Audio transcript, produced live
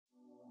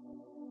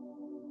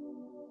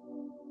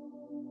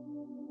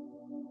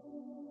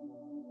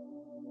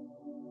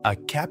A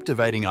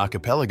captivating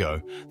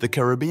archipelago, the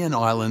Caribbean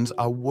islands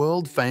are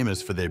world famous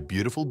for their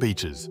beautiful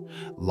beaches,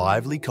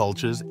 lively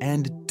cultures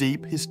and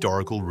deep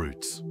historical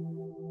roots.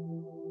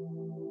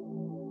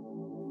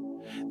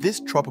 This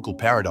tropical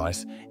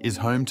paradise is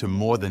home to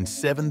more than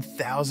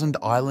 7,000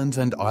 islands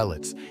and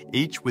islets,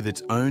 each with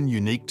its own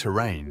unique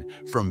terrain,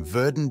 from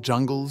verdant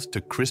jungles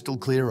to crystal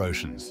clear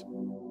oceans.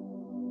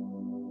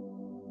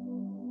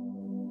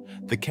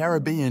 The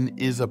Caribbean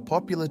is a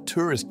popular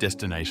tourist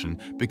destination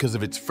because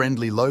of its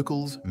friendly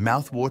locals,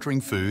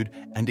 mouth-watering food,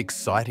 and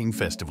exciting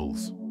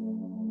festivals.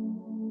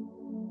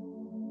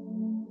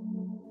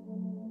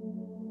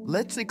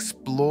 Let's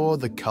explore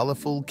the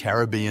colourful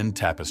Caribbean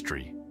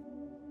tapestry.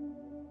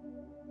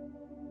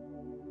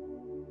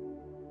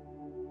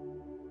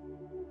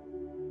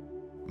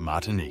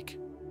 Martinique.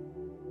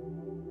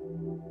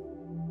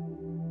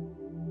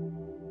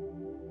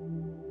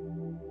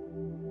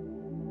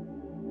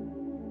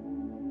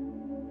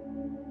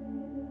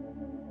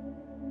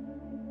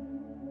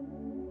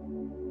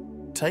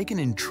 Take an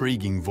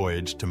intriguing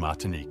voyage to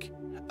Martinique,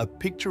 a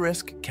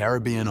picturesque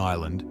Caribbean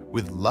island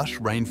with lush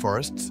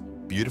rainforests,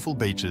 beautiful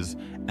beaches,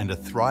 and a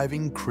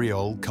thriving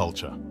Creole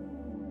culture.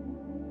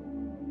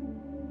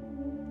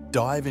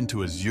 Dive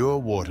into azure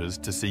waters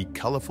to see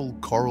colourful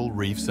coral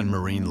reefs and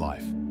marine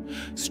life.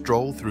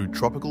 Stroll through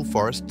tropical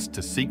forests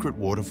to secret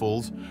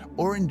waterfalls,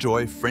 or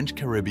enjoy French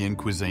Caribbean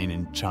cuisine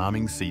in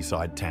charming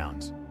seaside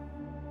towns.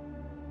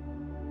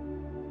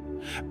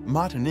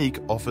 Martinique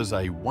offers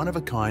a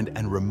one-of-a-kind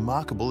and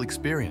remarkable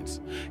experience,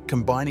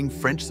 combining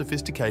French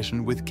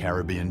sophistication with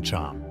Caribbean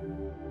charm.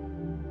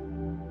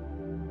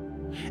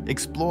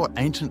 Explore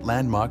ancient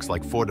landmarks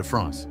like Fort de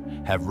France,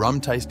 have rum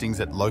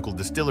tastings at local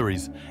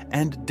distilleries,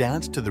 and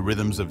dance to the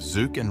rhythms of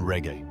zouk and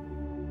reggae.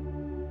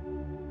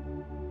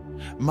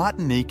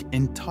 Martinique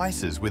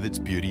entices with its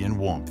beauty and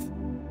warmth.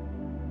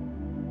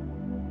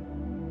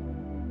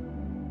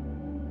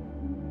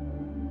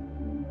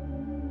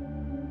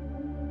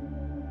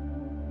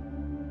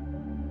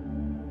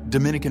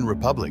 Dominican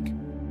Republic.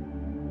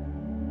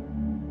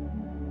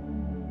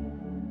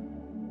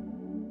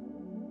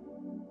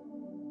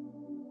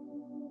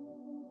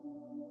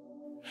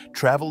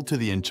 Travel to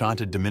the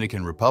enchanted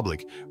Dominican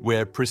Republic,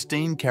 where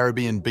pristine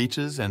Caribbean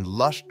beaches and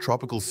lush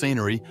tropical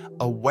scenery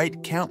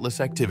await countless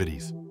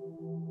activities.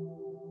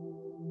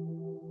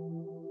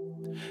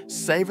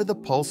 Savor the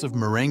pulse of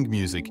merengue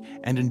music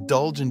and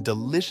indulge in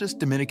delicious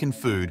Dominican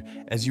food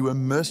as you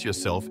immerse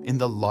yourself in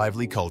the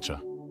lively culture.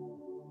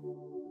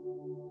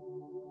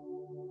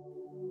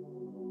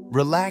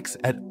 Relax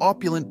at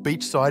opulent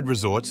beachside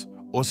resorts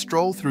or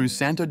stroll through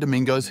Santo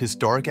Domingo's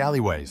historic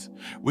alleyways,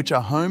 which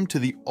are home to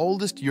the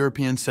oldest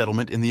European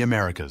settlement in the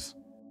Americas.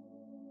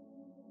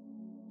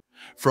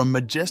 From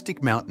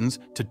majestic mountains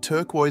to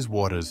turquoise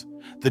waters,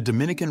 the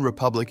Dominican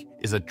Republic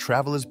is a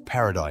traveler's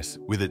paradise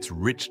with its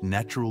rich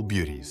natural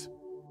beauties.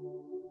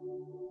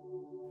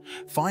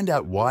 Find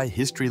out why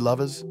history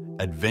lovers,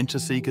 adventure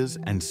seekers,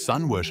 and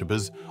sun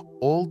worshippers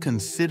all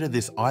consider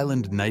this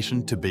island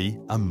nation to be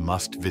a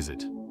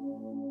must-visit.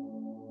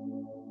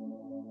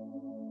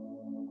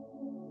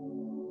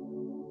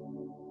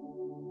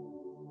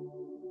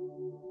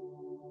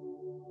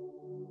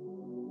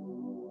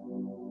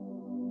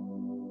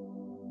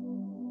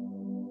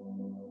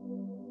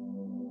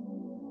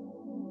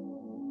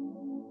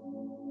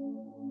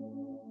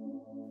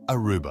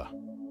 Aruba.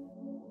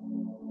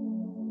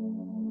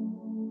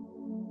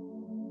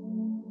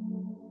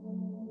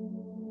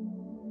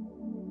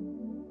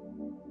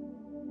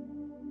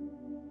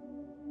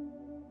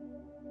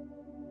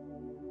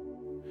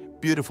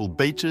 Beautiful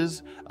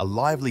beaches, a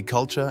lively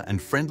culture,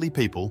 and friendly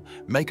people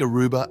make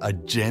Aruba a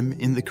gem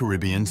in the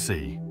Caribbean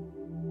Sea.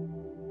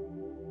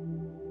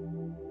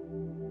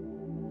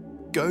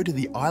 Go to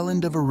the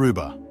island of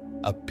Aruba,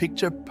 a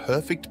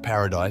picture-perfect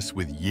paradise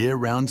with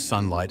year-round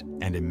sunlight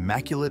and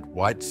immaculate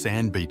white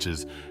sand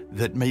beaches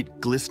that meet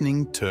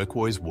glistening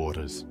turquoise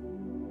waters.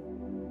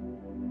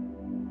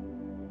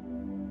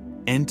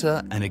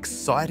 Enter an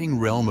exciting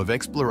realm of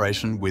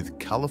exploration with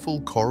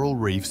colourful coral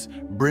reefs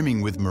brimming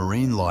with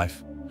marine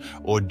life,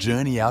 or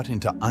journey out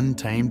into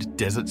untamed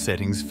desert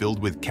settings filled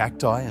with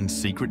cacti and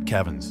secret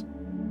caverns.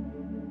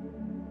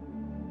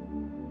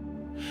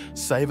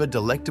 Savour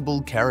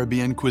delectable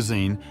Caribbean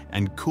cuisine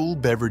and cool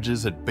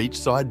beverages at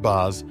beachside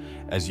bars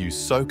as you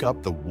soak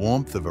up the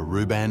warmth of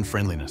Aruban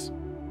friendliness.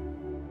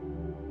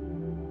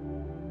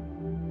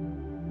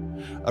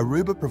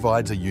 Aruba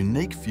provides a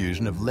unique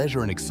fusion of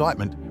leisure and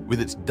excitement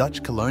with its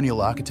Dutch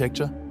colonial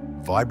architecture,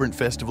 vibrant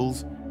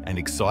festivals, and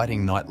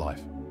exciting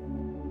nightlife.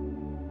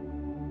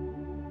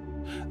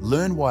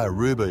 Learn why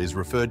Aruba is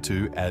referred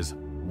to as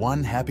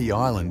one happy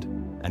island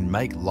and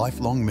make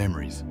lifelong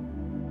memories.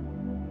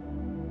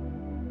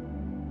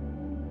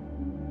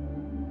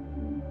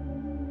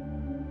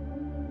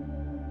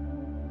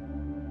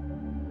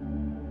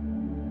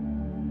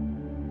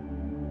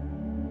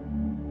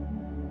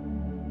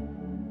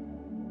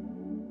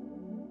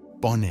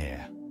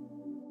 Bonaire.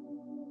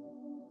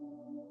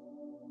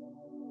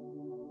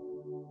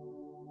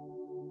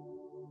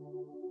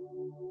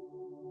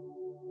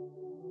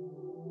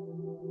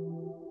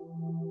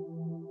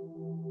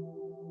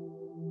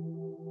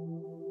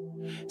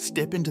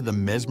 Step into the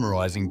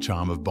mesmerising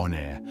charm of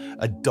Bonaire,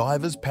 a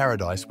diver's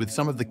paradise with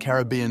some of the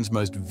Caribbean's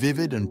most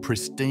vivid and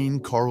pristine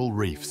coral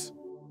reefs.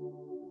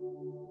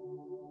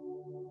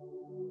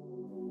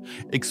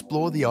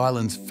 Explore the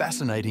island's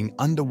fascinating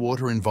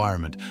underwater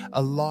environment,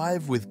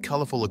 alive with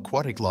colourful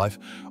aquatic life,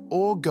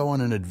 or go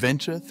on an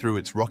adventure through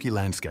its rocky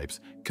landscapes,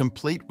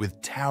 complete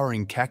with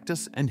towering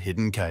cactus and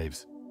hidden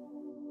caves.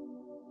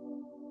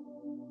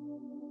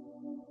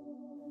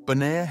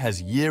 Bonaire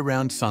has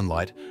year-round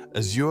sunlight,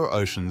 azure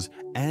oceans,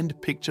 and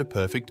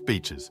picture-perfect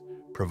beaches,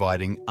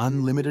 providing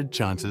unlimited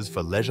chances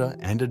for leisure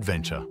and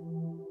adventure.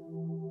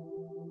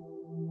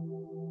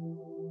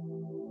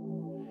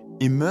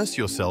 Immerse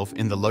yourself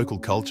in the local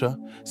culture,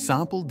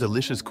 sample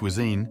delicious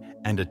cuisine,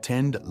 and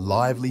attend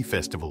lively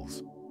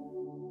festivals.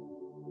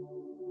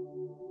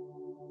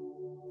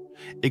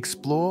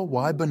 Explore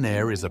why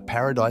Bonaire is a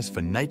paradise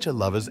for nature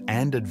lovers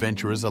and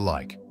adventurers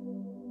alike.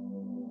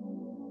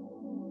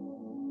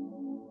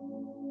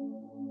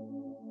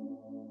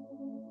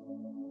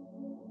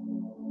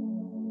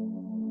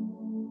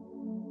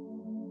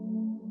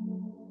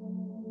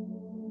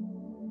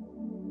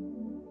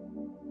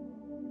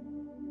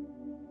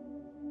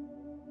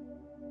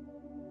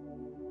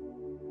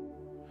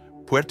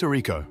 Puerto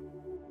Rico.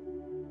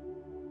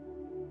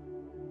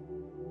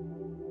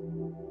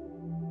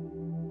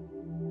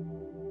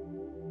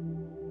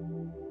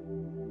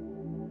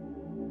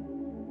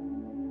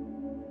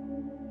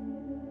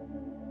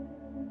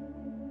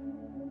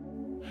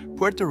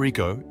 Puerto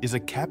Rico is a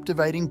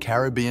captivating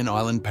Caribbean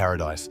island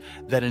paradise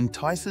that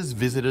entices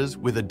visitors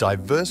with a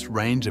diverse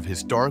range of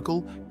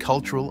historical,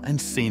 cultural, and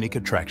scenic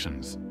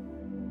attractions.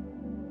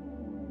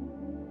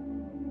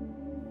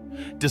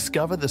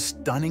 Discover the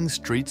stunning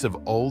streets of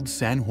Old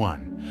San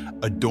Juan,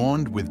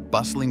 adorned with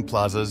bustling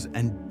plazas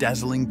and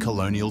dazzling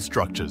colonial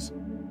structures.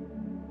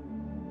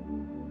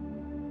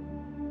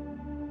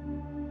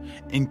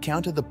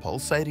 Encounter the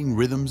pulsating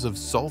rhythms of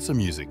salsa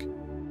music.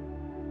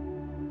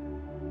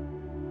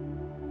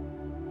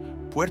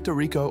 Puerto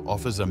Rico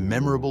offers a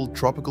memorable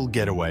tropical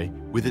getaway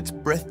with its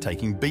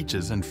breathtaking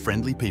beaches and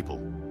friendly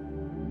people.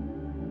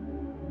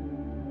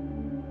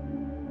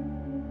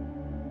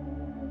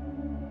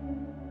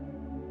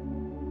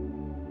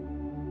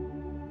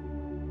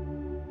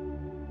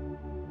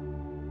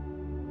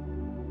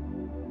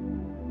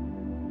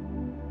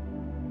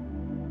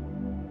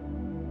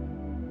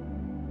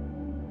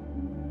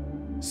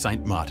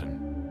 Saint Martin.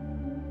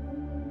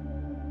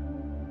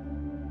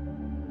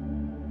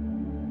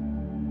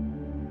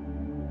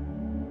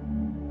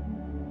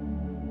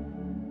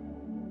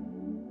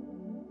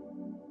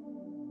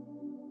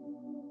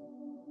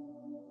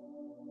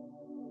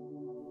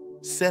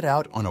 Set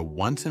out on a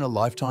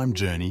once-in-a-lifetime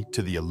journey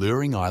to the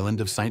alluring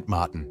island of Saint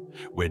Martin,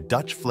 where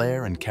Dutch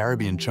flair and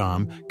Caribbean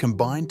charm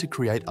combine to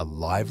create a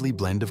lively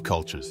blend of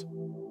cultures.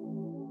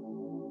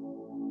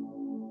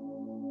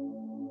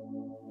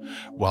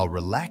 While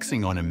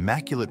relaxing on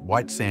immaculate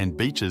white sand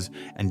beaches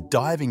and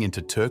diving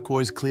into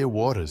turquoise clear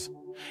waters,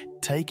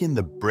 take in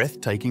the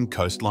breathtaking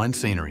coastline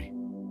scenery.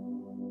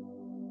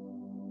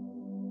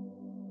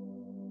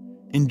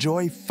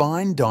 Enjoy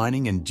fine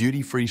dining and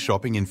duty-free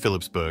shopping in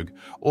Phillipsburg,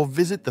 or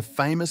visit the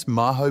famous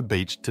Maho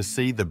Beach to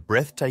see the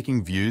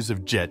breathtaking views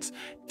of jets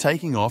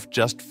taking off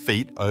just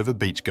feet over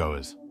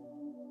beachgoers.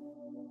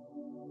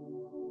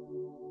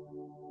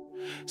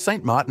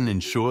 Saint Martin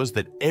ensures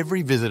that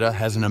every visitor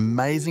has an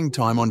amazing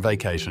time on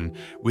vacation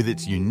with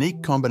its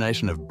unique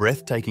combination of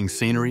breathtaking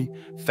scenery,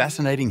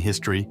 fascinating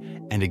history,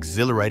 and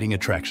exhilarating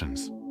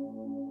attractions.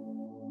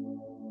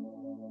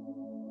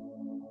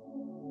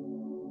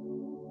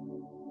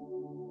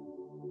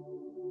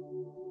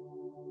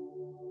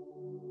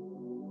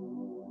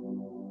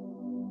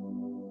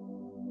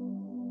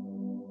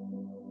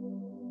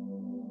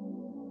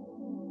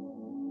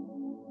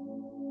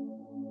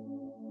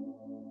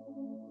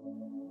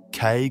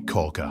 Cay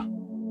Caulker.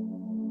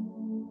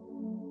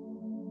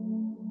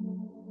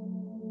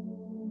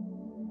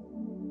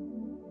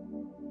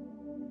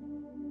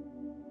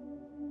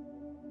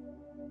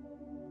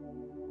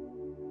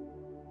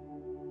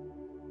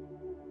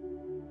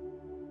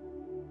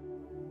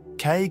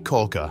 Cay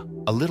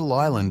Caulker, a little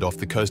island off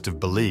the coast of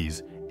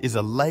Belize, is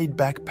a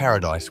laid-back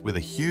paradise with a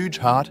huge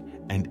heart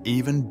and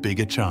even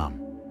bigger charm.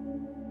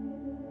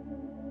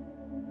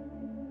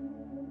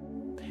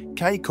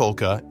 Cay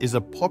Caulker is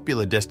a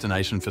popular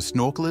destination for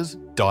snorkelers,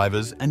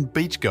 divers and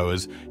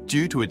beachgoers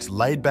due to its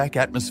laid-back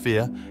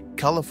atmosphere,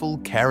 colourful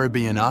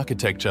Caribbean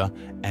architecture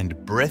and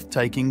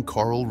breathtaking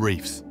coral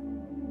reefs.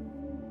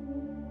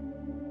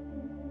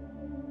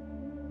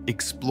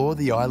 Explore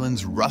the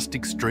island's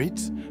rustic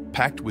streets,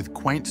 packed with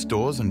quaint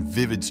stores and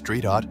vivid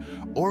street art,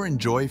 or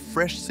enjoy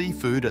fresh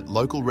seafood at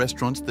local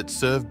restaurants that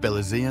serve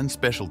Belizean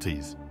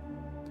specialties.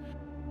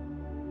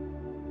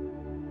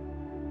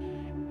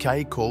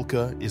 Cay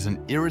Caulker is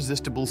an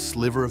irresistible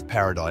sliver of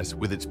paradise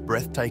with its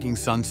breathtaking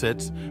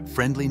sunsets,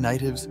 friendly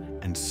natives,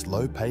 and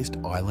slow-paced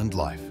island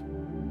life.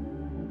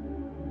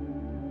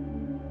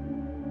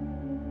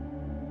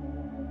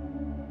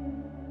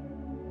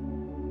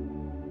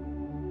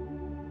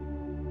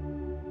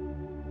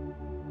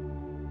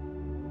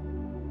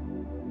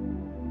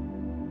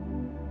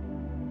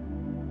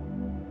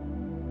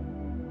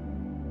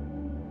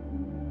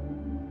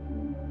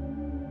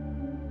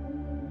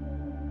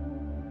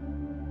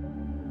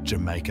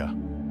 Jamaica.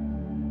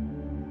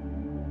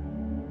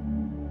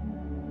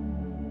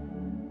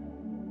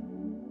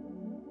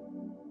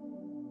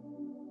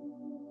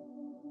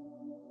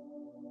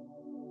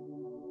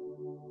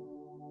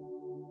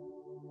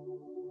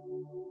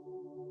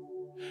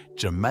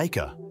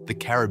 Jamaica, the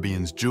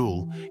Caribbean's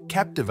jewel,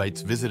 captivates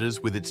visitors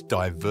with its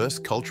diverse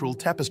cultural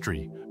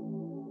tapestry,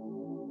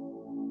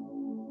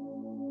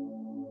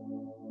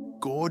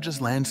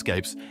 gorgeous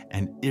landscapes,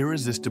 and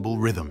irresistible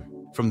rhythm.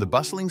 From the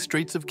bustling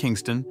streets of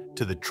Kingston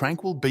to the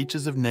tranquil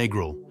beaches of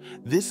Negril,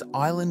 this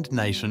island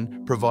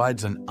nation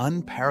provides an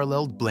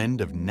unparalleled blend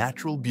of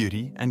natural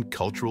beauty and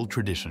cultural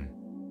tradition.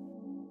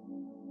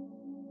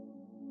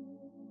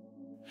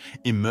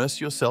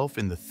 Immerse yourself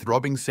in the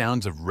throbbing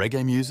sounds of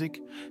reggae music,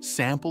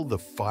 sample the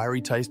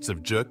fiery tastes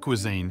of jerk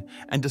cuisine,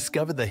 and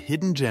discover the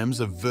hidden gems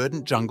of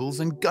verdant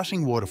jungles and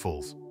gushing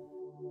waterfalls.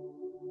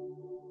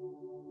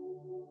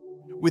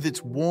 With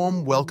its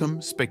warm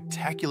welcome,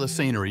 spectacular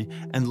scenery,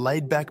 and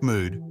laid-back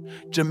mood,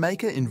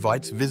 Jamaica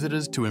invites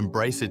visitors to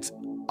embrace its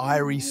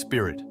airy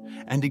spirit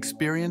and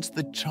experience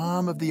the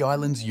charm of the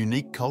island's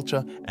unique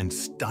culture and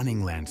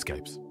stunning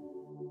landscapes.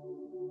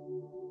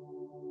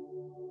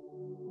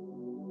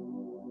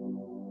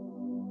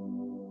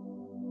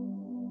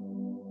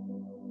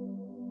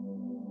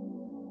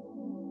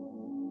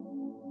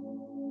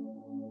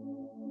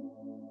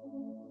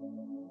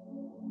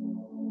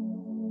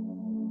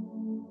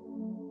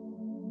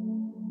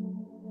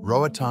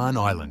 Roatan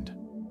Island.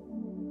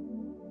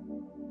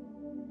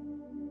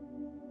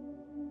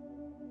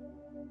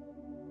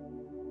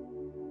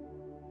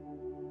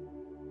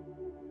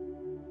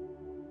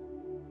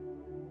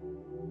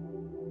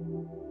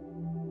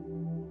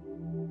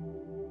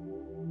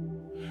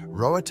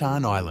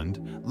 Roatan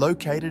Island,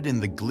 located in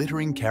the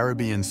glittering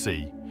Caribbean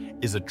Sea,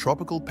 is a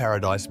tropical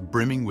paradise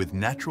brimming with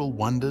natural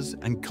wonders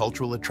and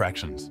cultural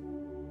attractions.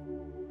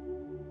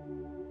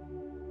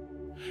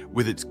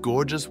 With its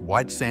gorgeous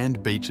white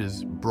sand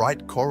beaches,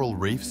 bright coral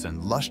reefs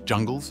and lush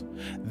jungles,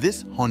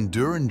 this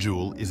Honduran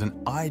jewel is an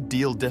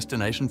ideal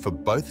destination for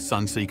both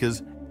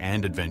sunseekers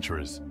and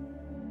adventurers.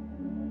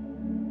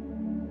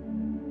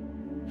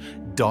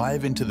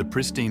 Dive into the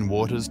pristine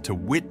waters to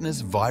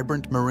witness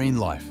vibrant marine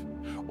life,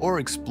 or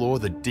explore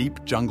the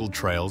deep jungle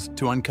trails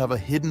to uncover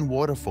hidden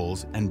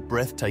waterfalls and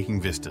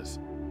breathtaking vistas.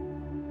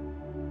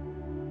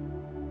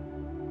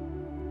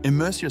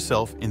 Immerse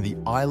yourself in the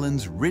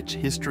island's rich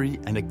history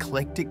and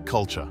eclectic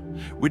culture,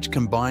 which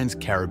combines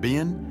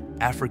Caribbean,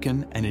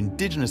 African, and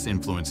Indigenous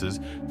influences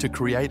to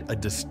create a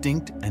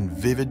distinct and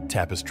vivid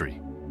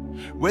tapestry.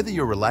 Whether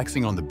you're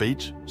relaxing on the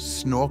beach,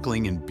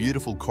 snorkeling in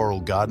beautiful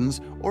coral gardens,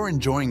 or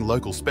enjoying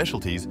local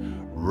specialties,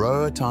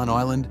 Roatan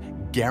Island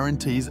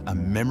guarantees a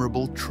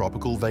memorable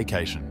tropical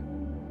vacation.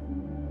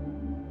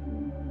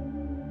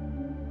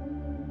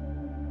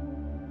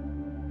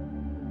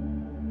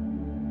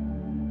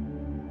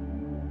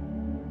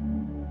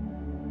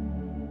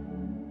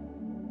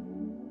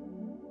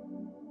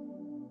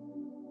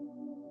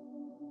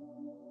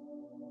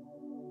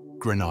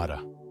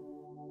 Grenada.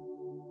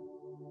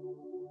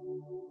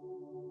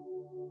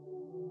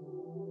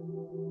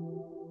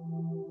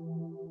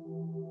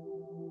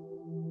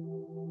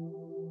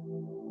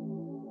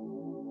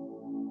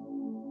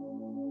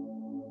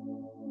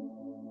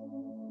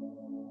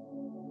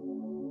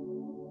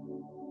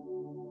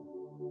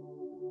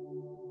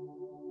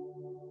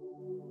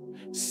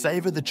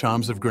 Savor the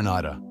charms of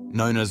Grenada,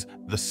 known as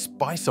the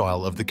Spice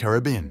Isle of the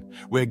Caribbean,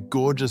 where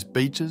gorgeous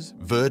beaches,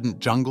 verdant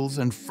jungles,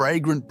 and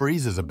fragrant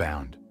breezes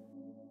abound.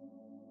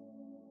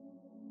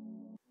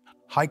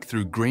 Hike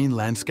through green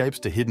landscapes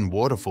to hidden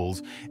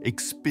waterfalls,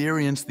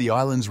 experience the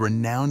island's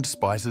renowned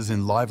spices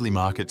in lively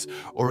markets,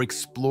 or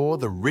explore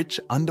the rich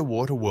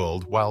underwater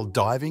world while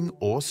diving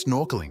or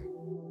snorkeling.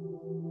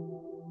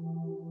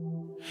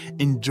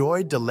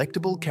 Enjoy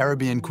delectable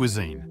Caribbean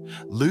cuisine,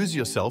 lose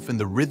yourself in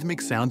the rhythmic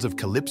sounds of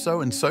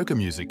calypso and soca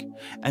music,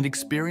 and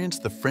experience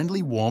the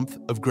friendly warmth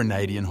of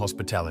Grenadian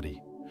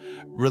hospitality.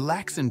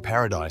 Relax in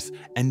paradise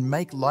and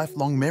make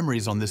lifelong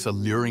memories on this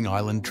alluring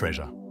island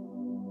treasure.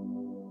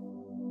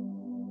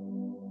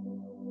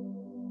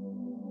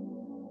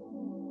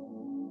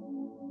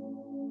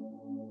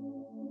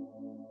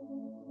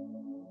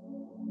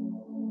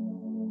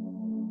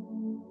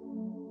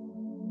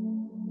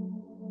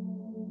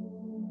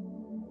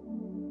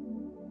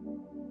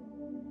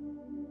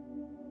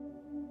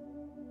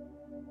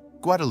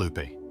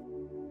 Guadeloupe.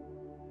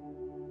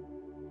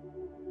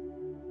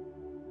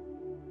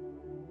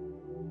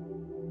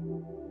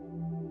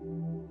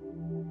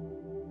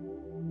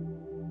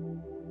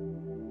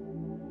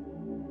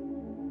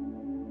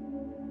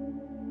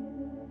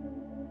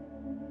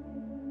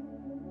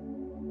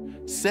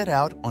 Set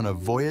out on a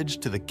voyage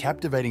to the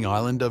captivating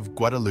island of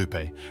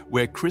Guadeloupe,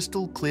 where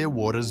crystal clear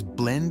waters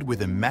blend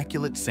with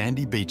immaculate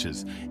sandy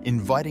beaches,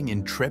 inviting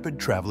intrepid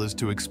travelers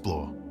to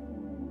explore.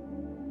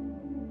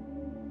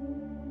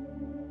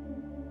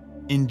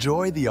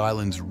 Enjoy the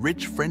island's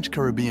rich French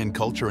Caribbean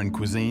culture and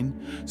cuisine,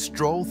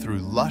 stroll through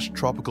lush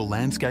tropical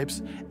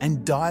landscapes,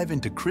 and dive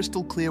into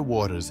crystal clear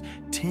waters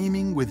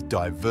teeming with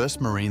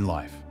diverse marine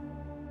life.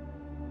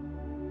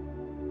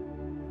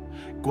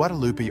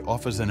 Guadeloupe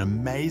offers an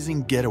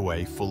amazing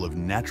getaway full of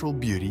natural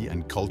beauty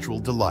and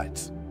cultural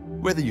delights,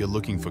 whether you're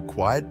looking for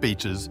quiet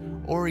beaches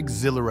or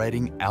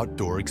exhilarating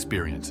outdoor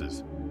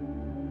experiences.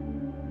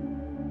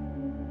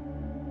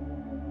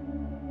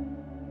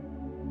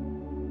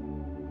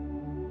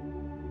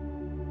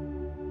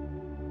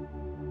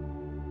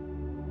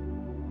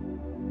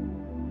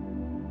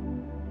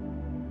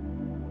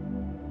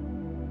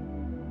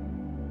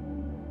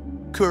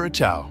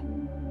 Curaçao.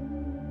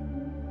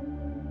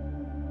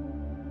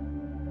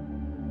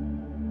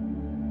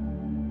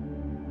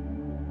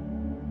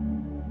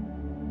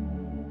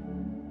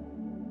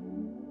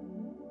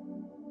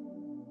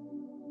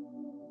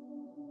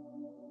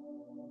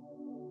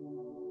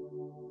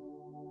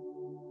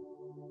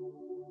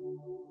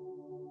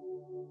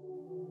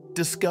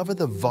 Discover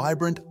the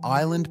vibrant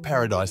island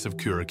paradise of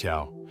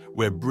Curaçao,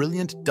 where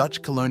brilliant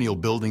Dutch colonial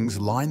buildings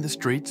line the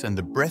streets and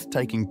the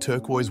breathtaking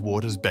turquoise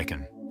waters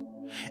beckon.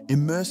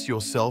 Immerse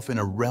yourself in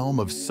a realm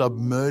of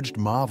submerged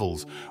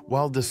marvels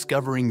while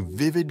discovering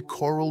vivid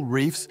coral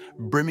reefs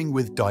brimming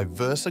with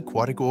diverse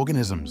aquatic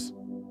organisms.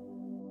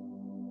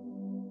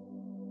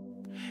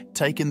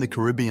 Take in the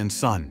Caribbean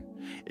sun,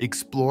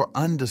 explore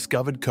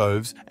undiscovered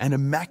coves and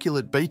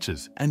immaculate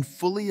beaches, and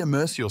fully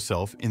immerse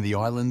yourself in the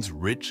island's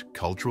rich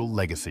cultural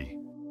legacy.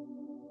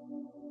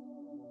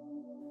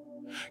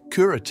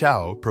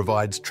 Curaçao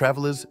provides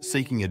travellers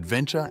seeking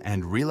adventure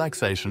and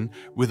relaxation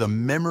with a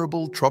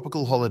memorable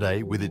tropical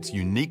holiday with its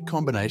unique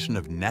combination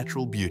of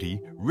natural beauty,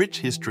 rich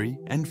history,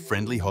 and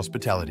friendly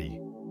hospitality.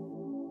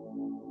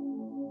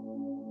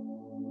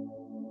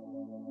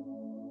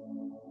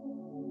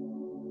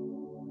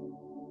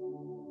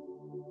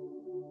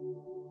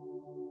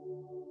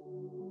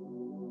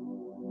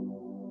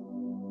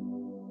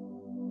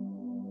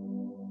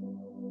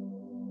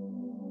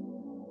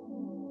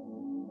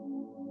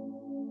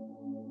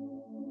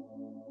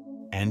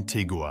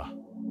 Antigua.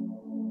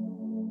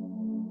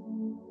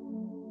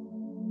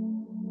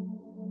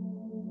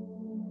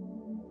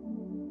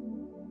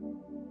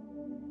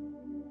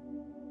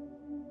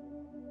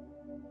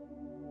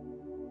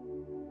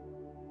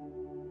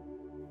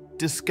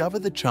 Discover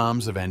the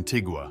charms of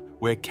Antigua,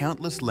 where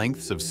countless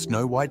lengths of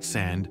snow-white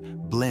sand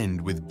blend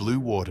with blue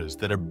waters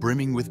that are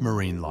brimming with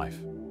marine life.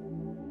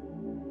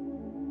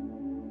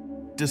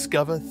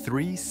 Discover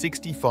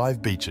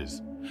 365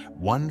 beaches,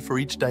 one for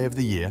each day of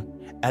the year,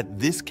 at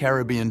this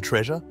Caribbean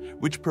treasure,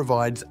 which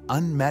provides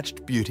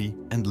unmatched beauty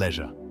and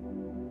leisure.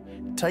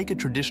 Take a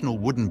traditional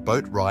wooden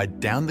boat ride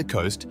down the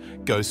coast,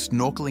 go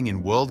snorkeling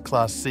in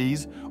world-class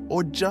seas,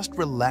 or just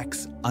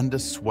relax under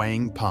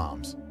swaying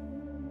palms.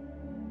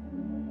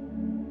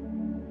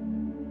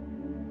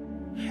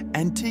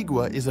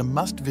 Antigua is a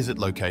must-visit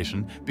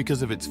location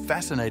because of its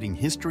fascinating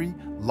history,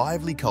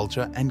 lively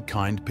culture, and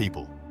kind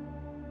people.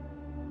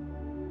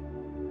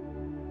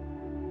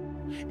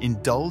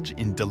 Indulge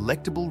in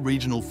delectable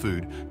regional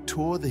food,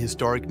 tour the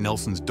historic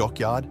Nelson's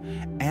dockyard,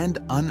 and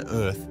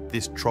unearth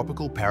this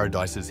tropical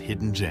paradise's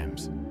hidden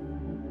gems.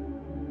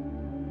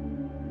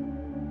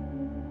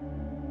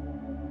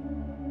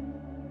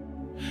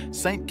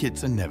 St.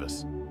 Kitts and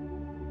Nevis.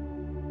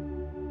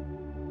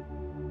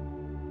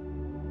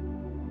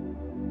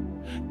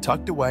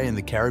 Tucked away in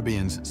the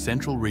Caribbean's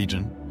central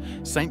region,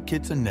 St.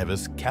 Kitts and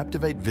Nevis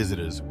captivate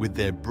visitors with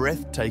their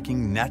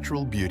breathtaking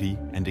natural beauty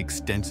and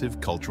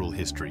extensive cultural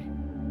history.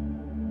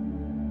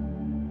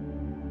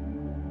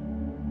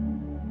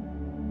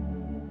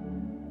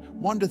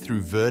 Wander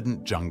through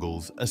verdant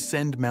jungles,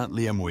 ascend Mount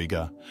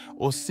Liamuiga,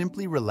 or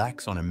simply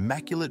relax on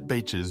immaculate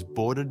beaches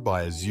bordered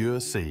by azure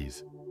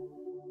seas.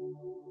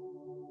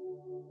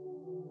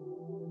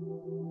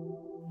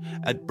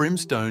 At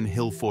Brimstone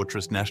Hill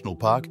Fortress National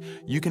Park,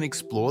 you can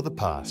explore the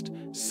past,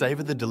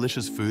 savour the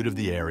delicious food of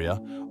the area,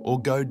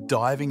 or go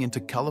diving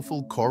into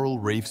colourful coral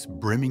reefs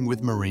brimming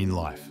with marine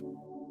life.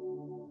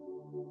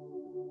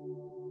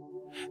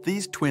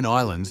 These twin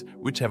islands,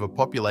 which have a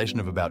population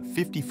of about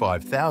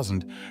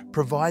 55,000,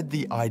 provide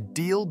the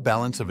ideal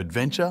balance of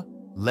adventure,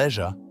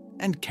 leisure,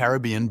 and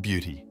Caribbean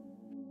beauty.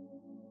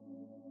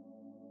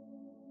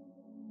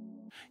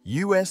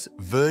 US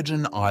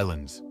Virgin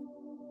Islands.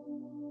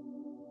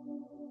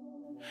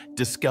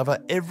 Discover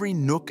every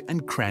nook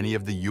and cranny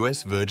of the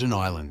US Virgin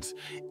Islands,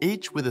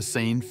 each with a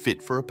scene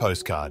fit for a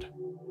postcard.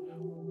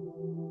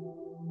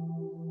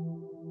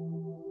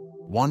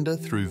 Wander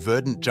through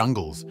verdant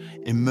jungles,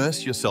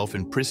 immerse yourself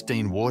in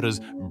pristine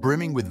waters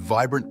brimming with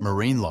vibrant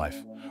marine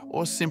life,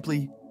 or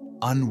simply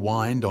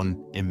unwind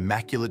on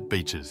immaculate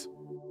beaches.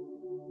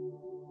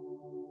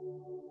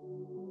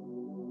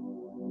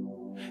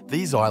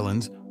 These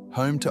islands,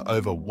 home to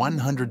over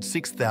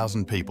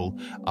 106,000 people,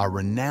 are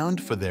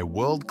renowned for their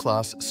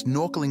world-class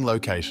snorkeling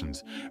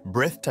locations,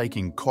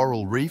 breathtaking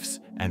coral reefs,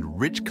 and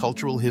rich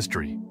cultural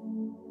history.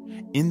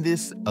 In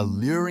this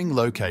alluring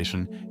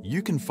location,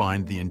 you can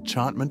find the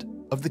enchantment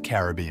of the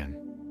Caribbean.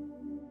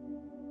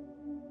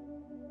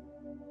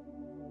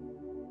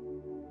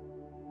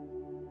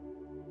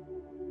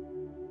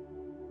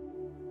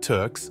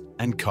 Turks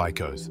and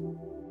Caicos.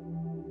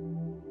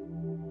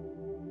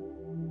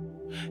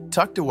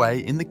 Tucked away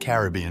in the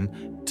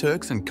Caribbean,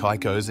 Turks and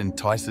Caicos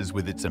entices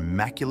with its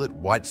immaculate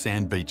white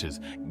sand beaches,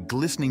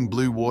 glistening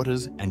blue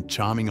waters, and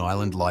charming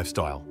island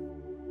lifestyle.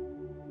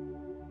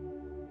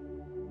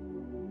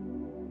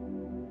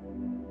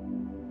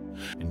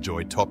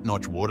 Enjoy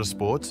top-notch water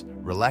sports,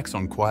 relax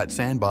on quiet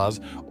sandbars,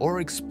 or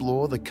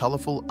explore the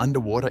colourful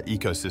underwater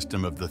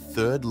ecosystem of the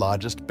third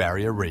largest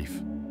barrier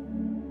reef.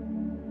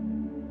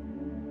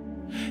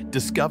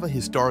 Discover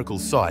historical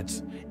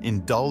sites,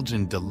 indulge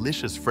in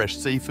delicious fresh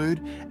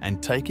seafood,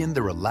 and take in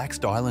the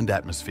relaxed island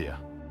atmosphere.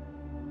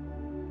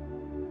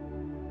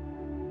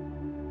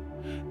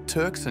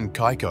 Turks and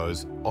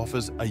Caicos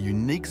offers a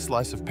unique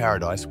slice of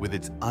paradise with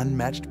its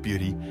unmatched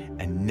beauty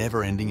and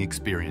never-ending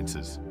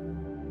experiences.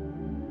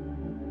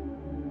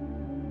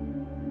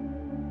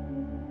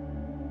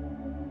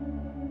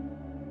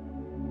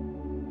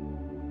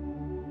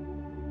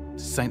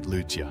 St.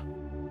 Lucia.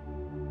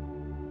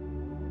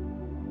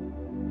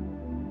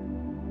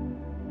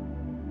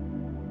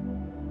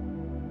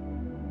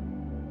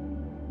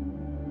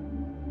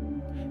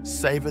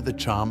 Savour the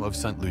charm of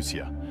St.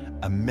 Lucia,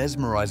 a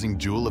mesmerising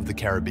jewel of the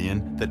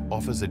Caribbean that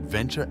offers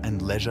adventure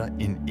and leisure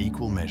in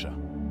equal measure.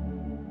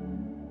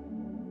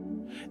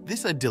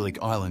 This idyllic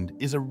island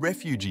is a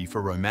refuge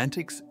for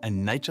romantics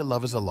and nature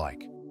lovers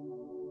alike.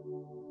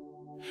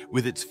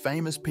 With its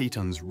famous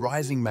pitons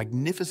rising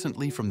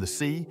magnificently from the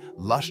sea,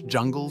 lush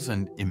jungles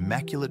and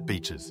immaculate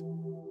beaches.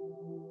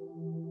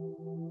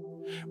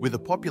 With a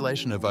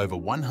population of over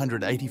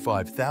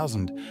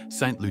 185,000,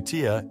 St.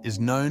 Lucia is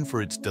known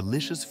for its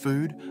delicious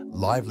food,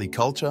 lively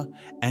culture,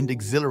 and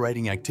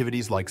exhilarating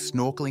activities like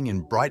snorkeling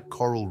in bright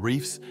coral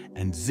reefs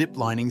and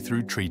zip-lining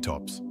through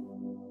treetops.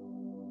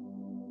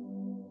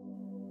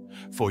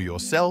 For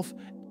yourself,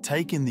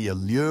 take in the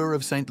allure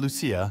of St.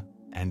 Lucia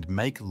and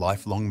make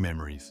lifelong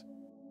memories.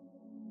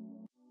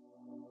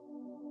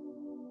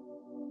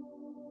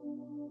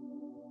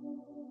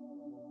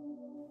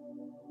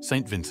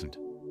 St. Vincent.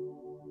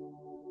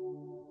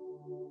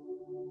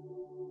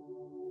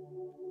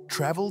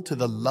 Travel to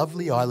the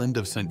lovely island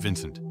of St.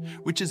 Vincent,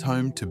 which is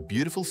home to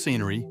beautiful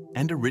scenery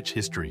and a rich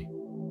history.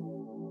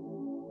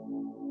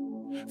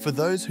 For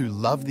those who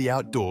love the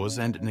outdoors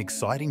and an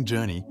exciting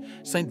journey,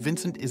 St.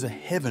 Vincent is a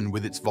heaven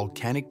with its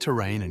volcanic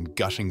terrain and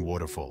gushing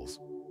waterfalls.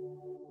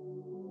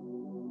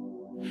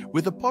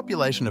 With a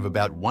population of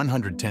about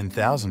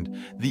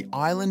 110,000, the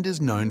island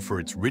is known for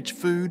its rich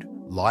food,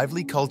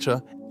 lively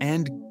culture,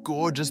 and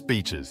gorgeous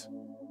beaches.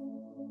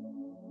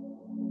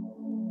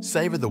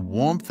 Savour the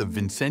warmth of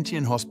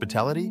Vincentian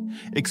hospitality,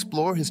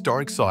 explore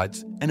historic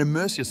sites, and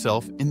immerse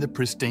yourself in the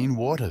pristine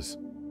waters.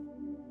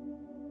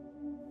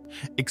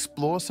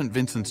 Explore St.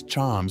 Vincent's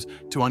charms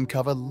to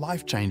uncover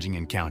life-changing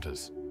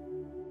encounters.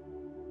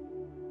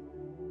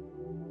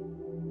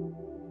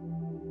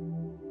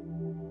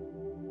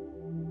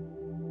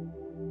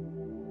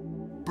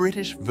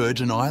 British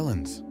Virgin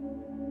Islands.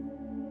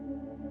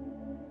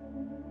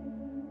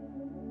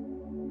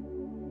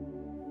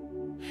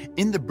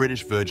 In the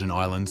British Virgin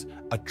Islands,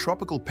 a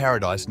tropical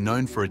paradise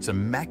known for its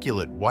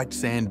immaculate white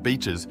sand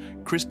beaches,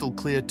 crystal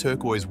clear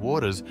turquoise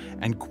waters,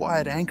 and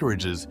quiet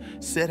anchorages,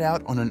 set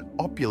out on an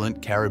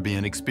opulent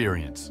Caribbean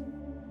experience.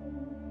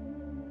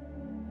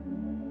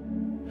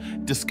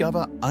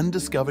 Discover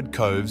undiscovered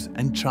coves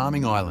and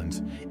charming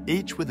islands,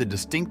 each with a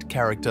distinct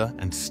character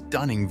and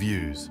stunning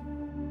views.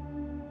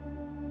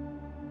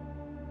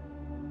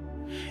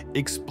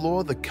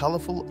 Explore the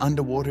colourful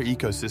underwater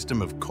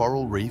ecosystem of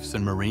coral reefs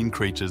and marine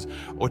creatures,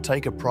 or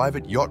take a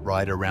private yacht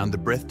ride around the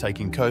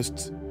breathtaking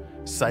coasts.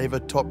 Savour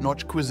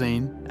top-notch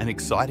cuisine, an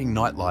exciting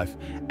nightlife,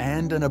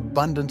 and an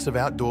abundance of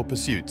outdoor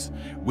pursuits,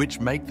 which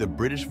make the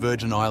British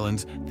Virgin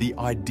Islands the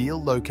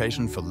ideal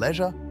location for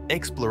leisure,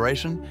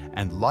 exploration,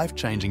 and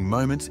life-changing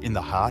moments in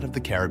the heart of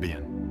the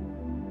Caribbean.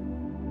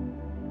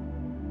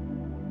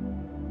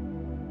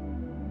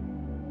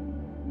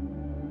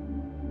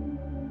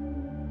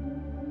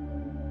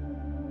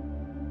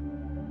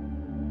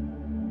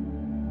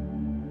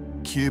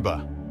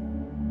 Cuba.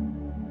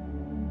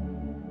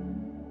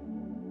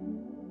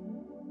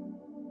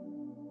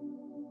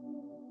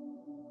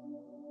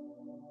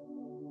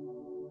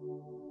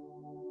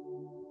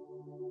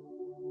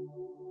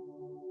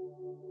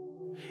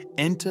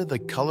 Enter the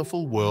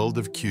colourful world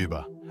of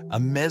Cuba, a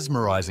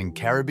mesmerising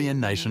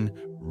Caribbean nation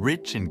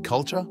rich in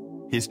culture,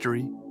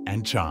 history,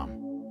 and charm.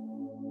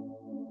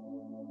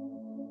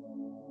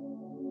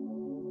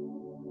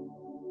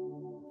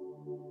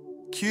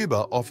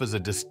 Cuba offers a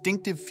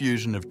distinctive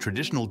fusion of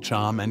traditional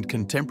charm and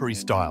contemporary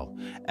style,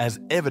 as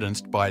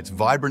evidenced by its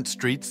vibrant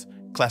streets,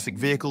 classic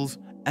vehicles,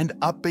 and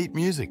upbeat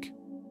music.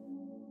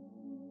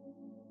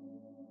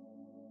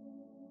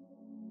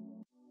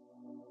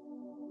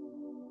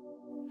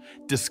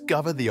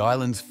 Discover the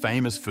island's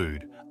famous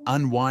food,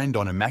 unwind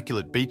on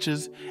immaculate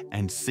beaches,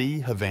 and see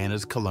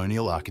Havana's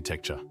colonial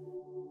architecture.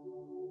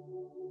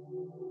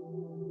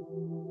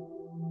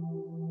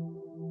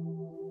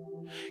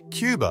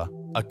 Cuba,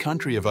 a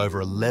country of over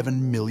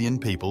 11 million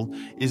people,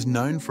 is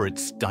known for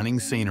its stunning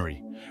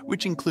scenery,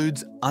 which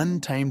includes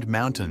untamed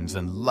mountains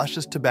and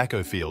luscious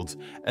tobacco fields,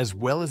 as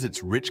well as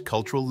its rich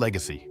cultural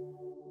legacy.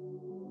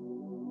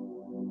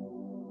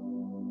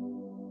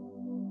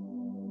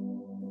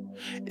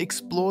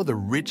 Explore the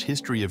rich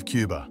history of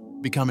Cuba,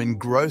 become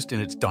engrossed in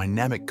its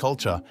dynamic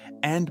culture,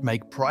 and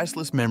make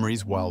priceless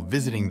memories while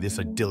visiting this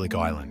idyllic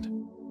island.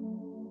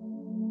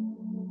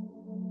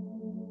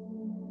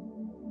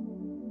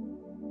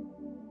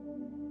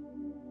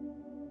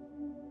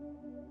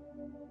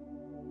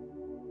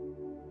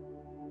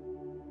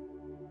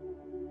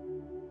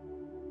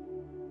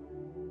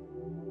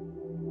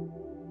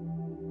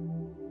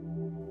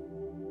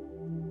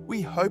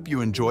 We hope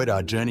you enjoyed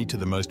our journey to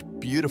the most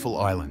beautiful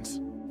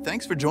islands.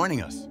 Thanks for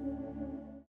joining us.